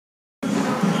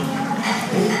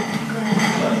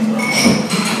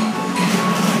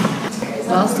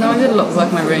Last time I did a lot of work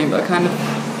in my room, but I kind of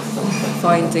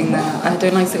finding that I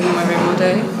don't like sitting in my room all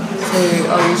day. So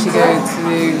I'll usually go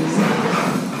to...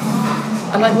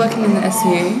 I like working in the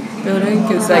SU building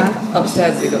because like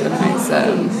upstairs we've got a nice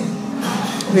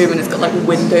room and it's got like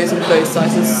windows on both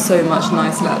sides. There's so much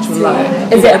nice natural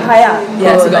light. Is it high up?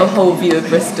 Yeah, so we've got a whole view of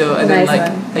Bristol, and then like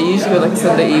one. I usually go like a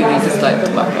Sunday evening just like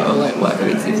to work out or like work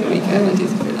really through the weekend and do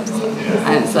some really nice stuff.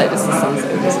 And it's like just the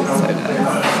sunset, this is so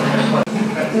nice.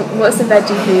 What's the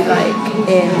veggie food like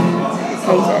in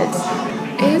Catered?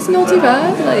 It's not too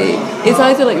bad. Like it's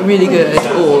either like really good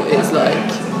or it's like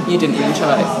you didn't even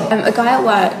try. A guy at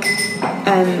work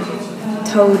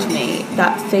told me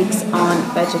that figs aren't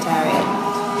vegetarian.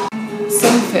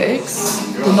 Some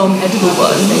figs, the non-edible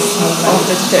ones, are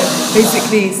vegetarian.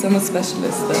 Basically, some are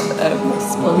specialists that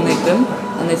pollinate them,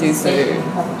 and they do so,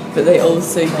 but they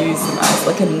also use them as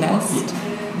like a nest. So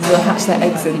they'll hatch their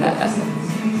eggs in there,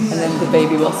 and then the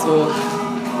baby wasp will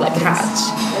like hatch.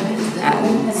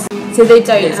 And so they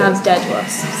don't have dead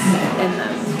wasps in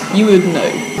them. You would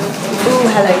know. Oh,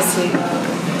 hello, Sue.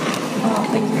 Oh,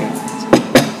 thank you.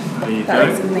 That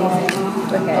looks amazing.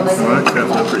 Okay. Alright,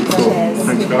 that's pretty cool. Cheers.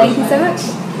 Thanks, guys. Thank you so much.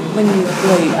 When you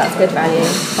that's good value.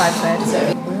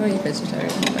 £5. Where are you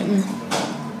vegetarian?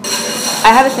 I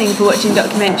have a thing for watching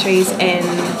documentaries in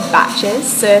batches.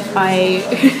 So if I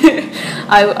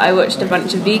watched a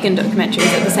bunch of vegan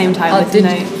documentaries at the same time.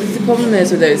 The problem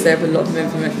is with those, they have a lot of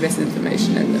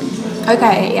misinformation in them.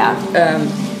 Okay, yeah.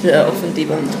 They're often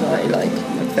debunked by like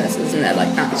professors, and they're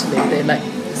like actually they like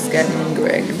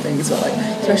scaremongering and things, but like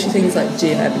especially things like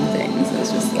GM and things.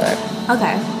 It's just like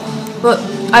okay. Well,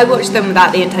 I watched them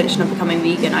without the intention of becoming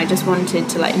vegan. I just wanted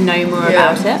to like know more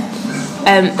about it.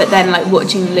 But then like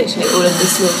watching literally all of the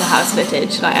slaughterhouse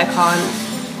footage, like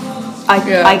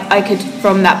I could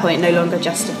from that point no longer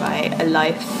justify a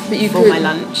life for my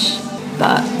lunch.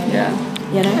 But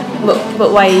you know.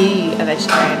 But why are you a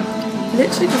vegetarian?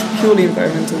 Literally just purely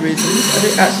environmental reasons. I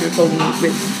don't actually have a problem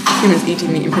with humans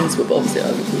eating meat in principle, but obviously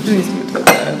I would choose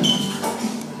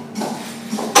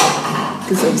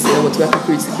because obviously I want to work on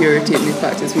food security, and in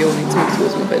practice we all need to move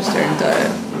towards a vegetarian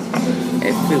diet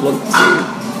if we want to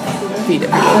feed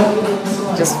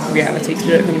everyone. Just reality, because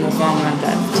we don't have any more farmland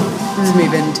left to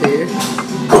move into.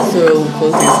 Soil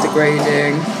quality is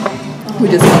degrading. We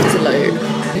just need to load.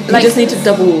 We just need to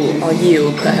double our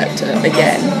yield per hectare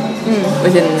again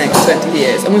within the next 20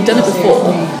 years, and we've done it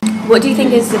before. What do you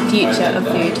think is the future of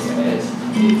food?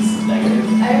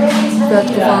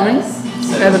 Vertical farming,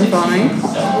 urban farming.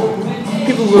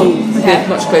 People will live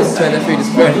much closer to where their food is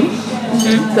grown,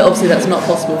 but obviously that's not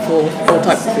possible for all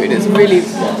types of food. It's really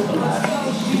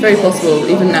very possible,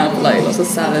 even now, for like lots of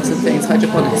salads and things,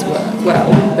 hydroponics work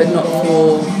well, but not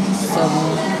for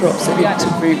some crops that need to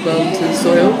root well into the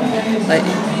soil. Like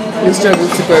you'll struggle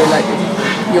to grow like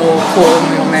your corn,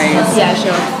 your maize,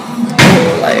 or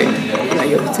like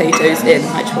your potatoes in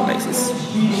hydroponics.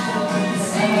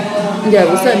 Yeah,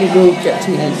 we certainly will get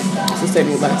to more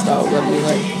sustainable lifestyle when we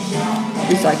like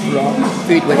recycle our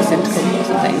food waste into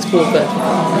compost and things for vertical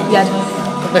farming. Yeah.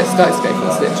 Like skyscraper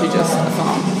is literally just a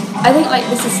farm. I think like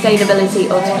the sustainability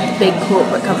of big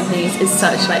corporate companies is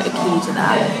such like a key to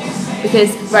that.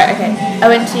 Because, I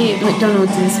went to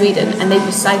McDonald's in Sweden and they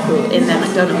recycle in their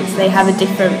McDonald's. They have a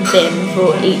different bin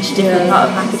for each different part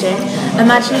of packaging.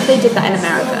 Imagine if they did that in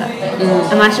America.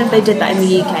 Imagine if they did that in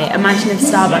the UK. Imagine if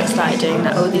Starbucks started doing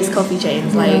that. All these coffee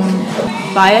chains, like,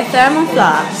 buy a thermal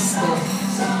flask,